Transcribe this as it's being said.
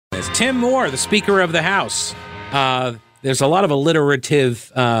Tim Moore, the Speaker of the House. There's a lot of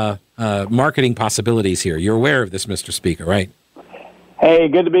alliterative marketing possibilities here. You're aware of this, Mr. Speaker, right? Hey,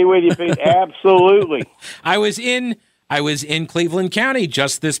 good to be with you, Pete. Absolutely. I was in Cleveland County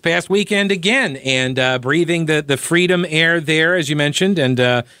just this past weekend again, and breathing the freedom air there, as you mentioned, and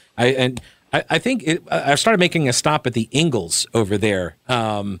I think I started making a stop at the Ingalls over there.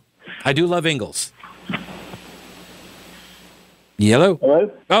 I do love Ingalls. Hello?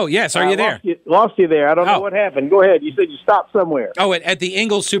 Hello? Oh, yes. Are you there? Lost you there. I don't know what happened. Go ahead. You said you stopped somewhere. Oh, at the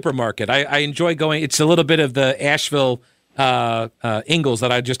Ingalls supermarket. I enjoy going. It's a little bit of the Asheville Ingalls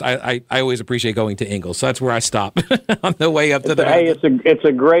that I always appreciate going to Ingalls. So that's where I stop on the way up to the. Hey, it's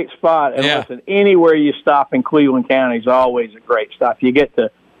a great spot. And listen, anywhere you stop in Cleveland County is always a great stop. You get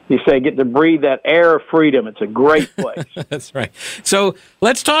to breathe that air of freedom. It's a great place. That's right. So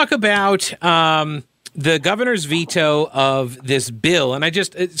let's talk about the governor's veto of this bill. And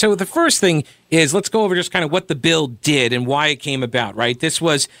so the first thing is, let's go over just kind of what the bill did and why it came about, right? This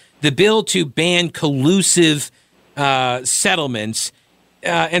was the bill to ban collusive settlements.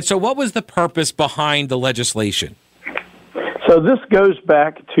 And so what was the purpose behind the legislation? So this goes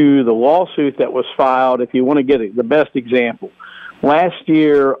back to the lawsuit that was filed, if you want to get the best example. Last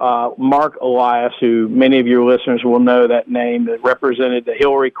year, Mark Elias, who many of your listeners will know that name, that represented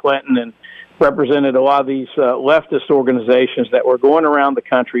Hillary Clinton and represented a lot of these leftist organizations that were going around the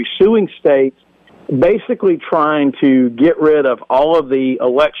country suing states, basically trying to get rid of all of the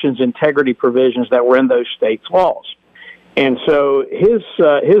elections integrity provisions that were in those states' laws. And so his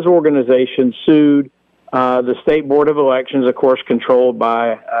organization sued the State Board of Elections, of course, controlled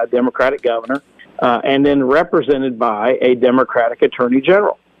by a Democratic governor, and then represented by a Democratic Attorney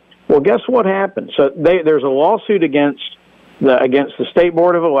General. Well, guess what happened? So there's a lawsuit against the State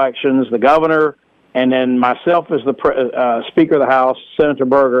Board of Elections, the governor, and then myself as the Speaker of the House, Senator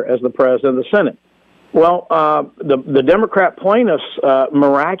Berger as the President of the Senate. Well, the Democrat plaintiffs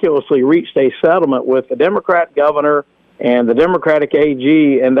miraculously reached a settlement with the Democrat governor and the Democratic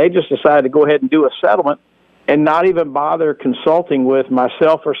AG, and they just decided to go ahead and do a settlement and not even bother consulting with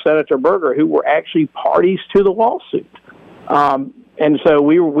myself or Senator Berger, who were actually parties to the lawsuit. And so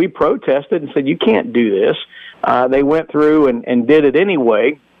we protested and said, you can't do this. They went through and did it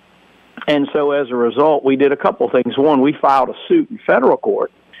anyway. And so as a result, we did a couple things. One, we filed a suit in federal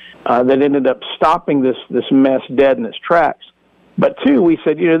court that ended up stopping this mess dead in its tracks. But two, we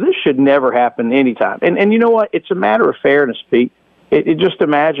said, this should never happen anytime. And you know what? It's a matter of fairness, Pete. It just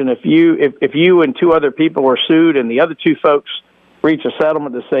imagine if you and two other people are sued and the other two folks reach a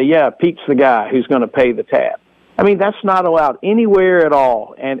settlement to say, yeah, Pete's the guy who's going to pay the tab. I mean, that's not allowed anywhere at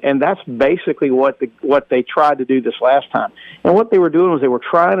all, and that's basically what they tried to do this last time. And what they were doing was they were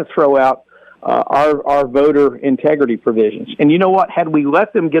trying to throw out our voter integrity provisions. And you know what? Had we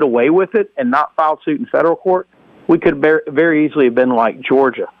let them get away with it and not filed suit in federal court, we could very easily have been like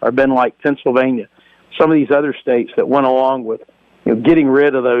Georgia or been like Pennsylvania, some of these other states that went along with getting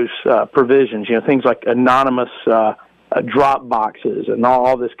rid of those provisions. Things like anonymous drop boxes and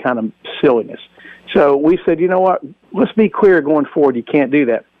all this kind of silliness. So we said, you know what, let's be clear going forward, you can't do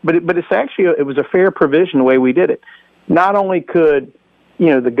that. But it's actually, it was a fair provision the way we did it. Not only could,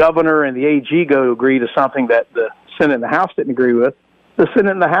 the governor and the AG go agree to something that the Senate and the House didn't agree with, the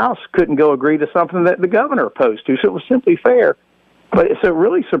Senate and the House couldn't go agree to something that the governor opposed to. So it was simply fair. But so it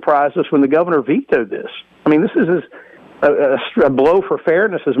really surprised us when the governor vetoed this. I mean, this is a blow for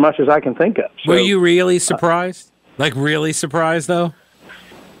fairness as much as I can think of. So, were you really surprised? Really surprised, though?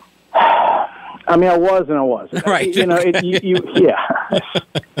 I mean, I was and I wasn't. Right. Yeah.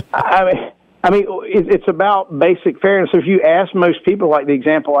 I mean, it's about basic fairness. If you ask most people, like the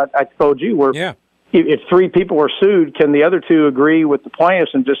example I told you, where if three people are sued, can the other two agree with the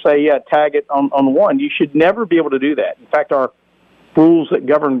plaintiffs and just say, yeah, tag it on one? You should never be able to do that. In fact, our rules that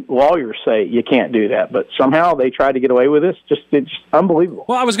govern lawyers say you can't do that. But somehow they tried to get away with this. It's unbelievable.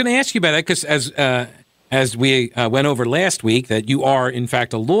 Well, I was going to ask you about that because as we went over last week, that you are, in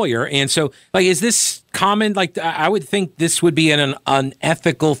fact, a lawyer. And so, is this common? I would think this would be an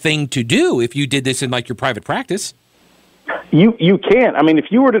unethical thing to do if you did this in, your private practice. You can't. I mean, if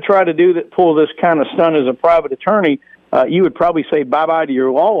you were to try to pull this kind of stunt as a private attorney, you would probably say bye-bye to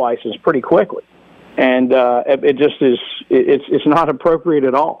your law license pretty quickly. And it just is, it's not appropriate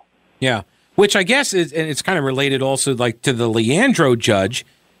at all. Yeah, which I guess is, and it's kind of related also to the Leandro judge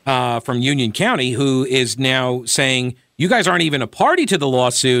from Union County, who is now saying, you guys aren't even a party to the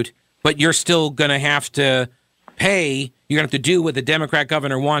lawsuit, but you're still going to have to pay. You're going to have to do what the Democrat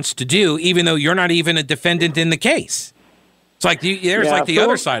governor wants to do, even though you're not even a defendant in the case. It's the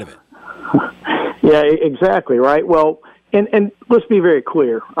other side of it. Yeah, exactly, right? Well, And let's be very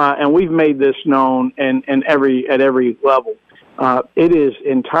clear, and we've made this known at every level. It is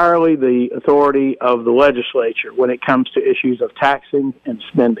entirely the authority of the legislature when it comes to issues of taxing and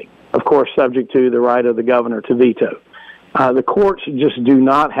spending, of course, subject to the right of the governor to veto. The courts just do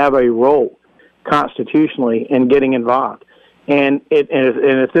not have a role constitutionally in getting involved. And at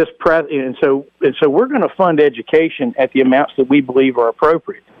this and so we're going to fund education at the amounts that we believe are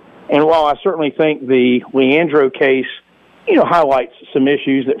appropriate. And while I certainly think the Leandro case, highlights some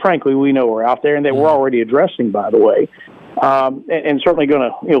issues that, frankly, we know are out there and that we're already addressing, by the way, and certainly going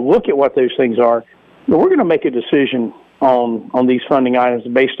to look at what those things are. But we're going to make a decision on these funding items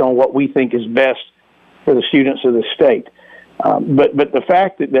based on what we think is best for the students of the state. But the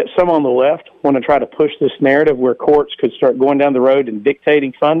fact that some on the left want to try to push this narrative where courts could start going down the road and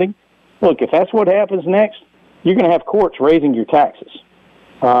dictating funding, look, if that's what happens next, you're going to have courts raising your taxes.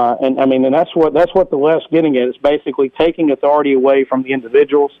 And that's what the left's getting at. It's basically taking authority away from the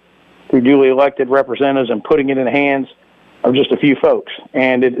individuals through duly elected representatives and putting it in the hands of just a few folks.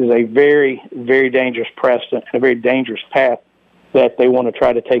 And it is a very, very dangerous precedent and a very dangerous path that they want to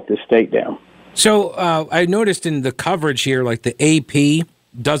try to take this state down. So I noticed in the coverage here, like the AP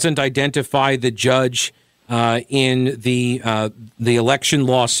doesn't identify the judge in the election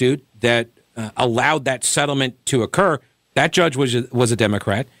lawsuit that allowed that settlement to occur. That judge was a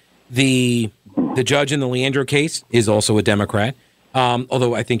Democrat. The judge in the Leandro case is also a Democrat,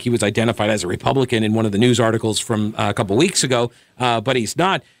 although I think he was identified as a Republican in one of the news articles from a couple weeks ago, but he's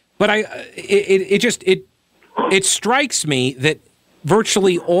not. But it strikes me that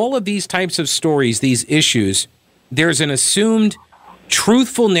virtually all of these types of stories, these issues, there's an assumed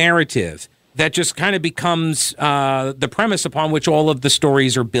truthful narrative that just kind of becomes the premise upon which all of the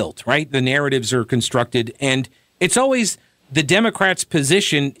stories are built, right? The narratives are constructed, and it's always the Democrats'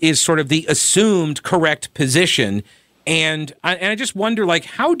 position is sort of the assumed correct position. And I just wonder,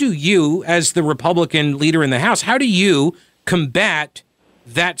 how do you, as the Republican leader in the House, how do you combat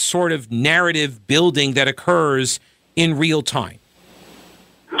that sort of narrative building that occurs in real time?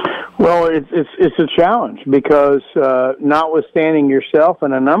 Well, it's a challenge because notwithstanding yourself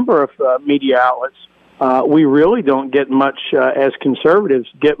and a number of media outlets, we really don't get much, as conservatives,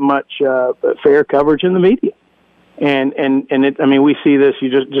 fair coverage in the media. And we see this.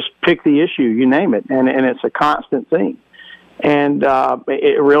 You just pick the issue, you name it, and it's a constant thing. And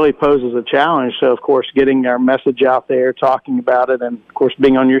it really poses a challenge. So, of course, getting our message out there, talking about it, and, of course,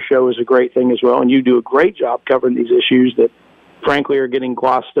 being on your show is a great thing as well. And you do a great job covering these issues that, frankly, are getting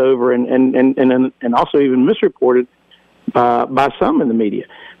glossed over and also even misreported by some in the media.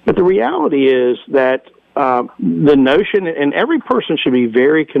 But the reality is that the notion, and every person should be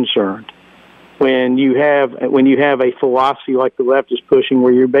very concerned when you have a philosophy like the left is pushing,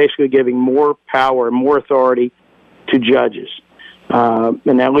 where you're basically giving more power, more authority to judges.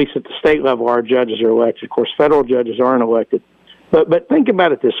 And at least at the state level, our judges are elected. Of course, federal judges aren't elected. But think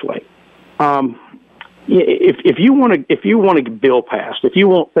about it this way. If you want a bill passed, if you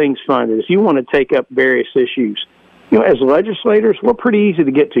want things funded, if you want to take up various issues, as legislators, we're pretty easy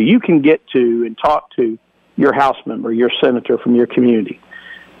to get to. You can get to and talk to your House member, your senator from your community.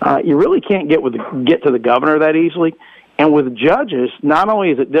 You really can't get to the governor that easily. And with judges, not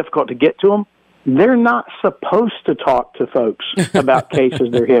only is it difficult to get to them, they're not supposed to talk to folks about cases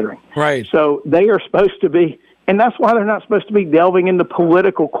they're hearing. Right. So they are supposed to be, and that's why they're not supposed to be delving into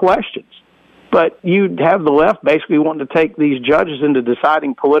political questions. But you have the left basically wanting to take these judges into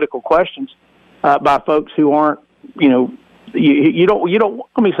deciding political questions by folks who aren't, you don't.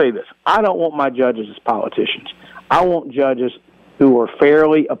 Let me say this: I don't want my judges as politicians. I want judges who are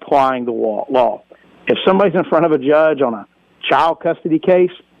fairly applying the law. If somebody's in front of a judge on a child custody case,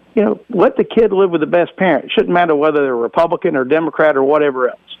 let the kid live with the best parent. It shouldn't matter whether they're Republican or Democrat or whatever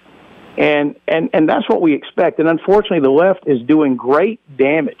else. And that's what we expect. And unfortunately, the left is doing great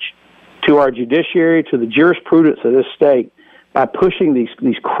damage to our judiciary, to the jurisprudence of this state, by pushing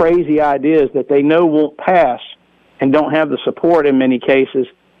these crazy ideas that they know won't pass and don't have the support in many cases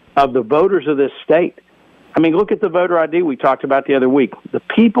of the voters of this state. I mean, look at the voter ID we talked about the other week. The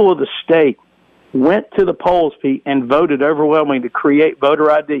people of the state went to the polls, Pete, and voted overwhelmingly to create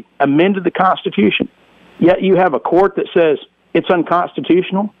voter ID, amended the Constitution. Yet you have a court that says it's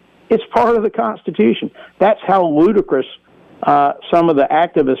unconstitutional. It's part of the Constitution. That's how ludicrous some of the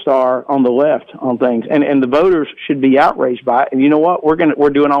activists are on the left on things, and the voters should be outraged by it. And you know what? We're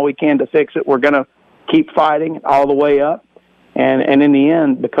doing all we can to fix it. We're going to keep fighting all the way up, and in the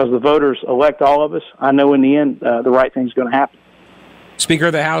end, because the voters elect all of us, I know in the end the right thing's going to happen. Speaker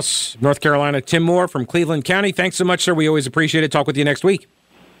of the House, North Carolina, Tim Moore from Cleveland County. Thanks so much, sir. We always appreciate it. Talk with you next week.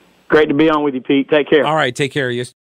 Great to be on with you, Pete. Take care. All right, take care.